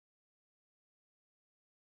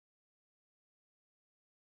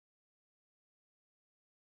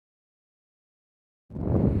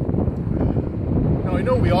I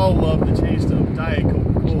know we all love the taste of Diet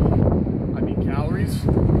Coca-Cola. I mean, calories?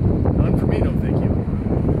 None for me, no thank you.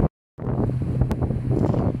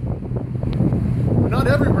 But not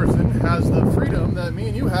every person has the freedom that me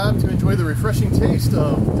and you have to enjoy the refreshing taste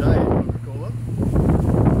of Diet Coca-Cola.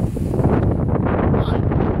 Hi,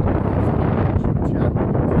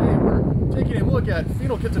 today we're taking a look at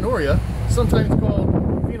Phenylketonuria, sometimes called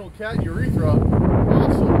Phenylketonuria,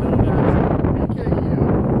 also known as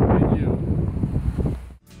PKU in you.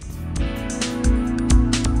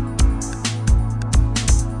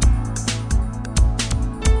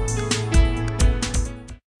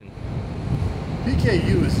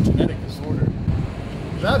 PKU is a genetic disorder.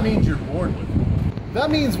 That means you're born with it.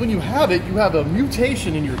 That means when you have it, you have a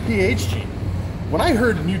mutation in your pH gene. When I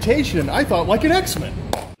heard mutation, I thought like an X-Men.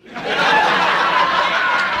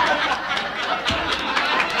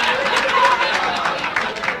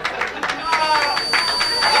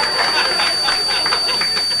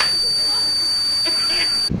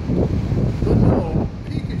 But no,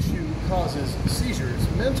 PKU causes seizures,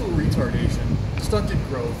 mental retardation, stunted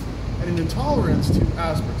growth, and an intolerance to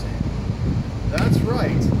aspartame. That's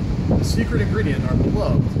right, the secret ingredient in our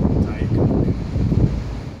beloved Diet Coke.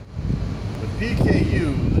 With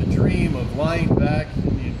PKU, the dream of lying back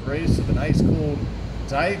in the embrace of an ice-cold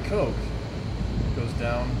Diet Coke goes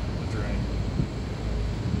down the drain.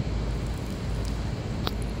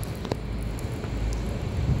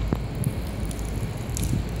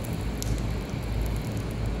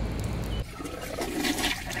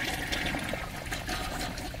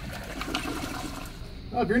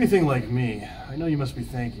 Now, if you're anything like me, I know you must be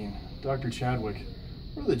thinking, Dr. Chadwick,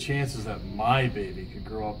 what are the chances that my baby could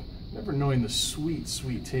grow up never knowing the sweet,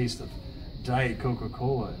 sweet taste of Diet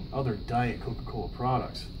Coca-Cola and other Diet Coca-Cola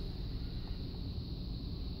products?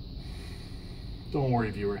 Don't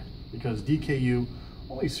worry, viewer, because DKU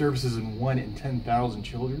only surfaces in 1 in 10,000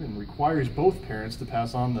 children and requires both parents to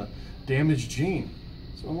pass on the damaged gene.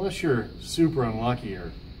 So unless you're super unlucky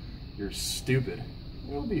or you're stupid,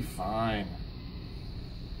 you'll be fine.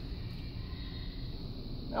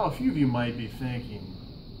 Now, a few of you might be thinking,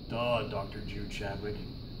 duh, Dr. Jude Chadwick,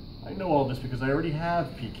 I know all this because I already have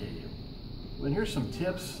PKU. Well, then here's some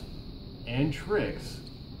tips and tricks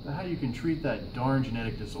on how you can treat that darn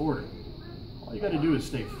genetic disorder. All you gotta do is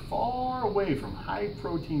stay far away from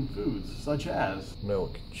high-protein foods such as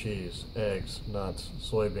milk, cheese, eggs, nuts,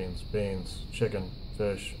 soybeans, beans, chicken,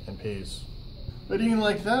 fish, and peas. But eating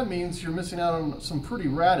like that means you're missing out on some pretty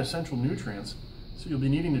rad essential nutrients, so you'll be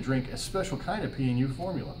needing to drink a special kind of P&U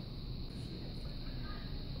formula.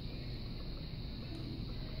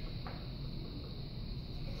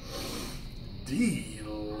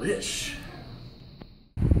 Delish!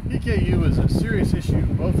 PKU is a serious issue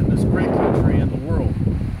both in this great country and the world.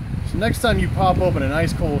 So next time you pop open an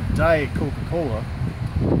ice cold Diet Coca-Cola,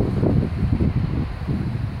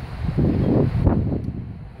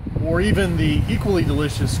 or even the equally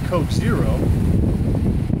delicious Coke Zero,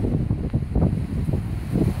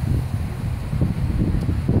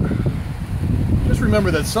 just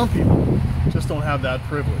remember that some people just don't have that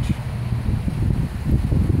privilege.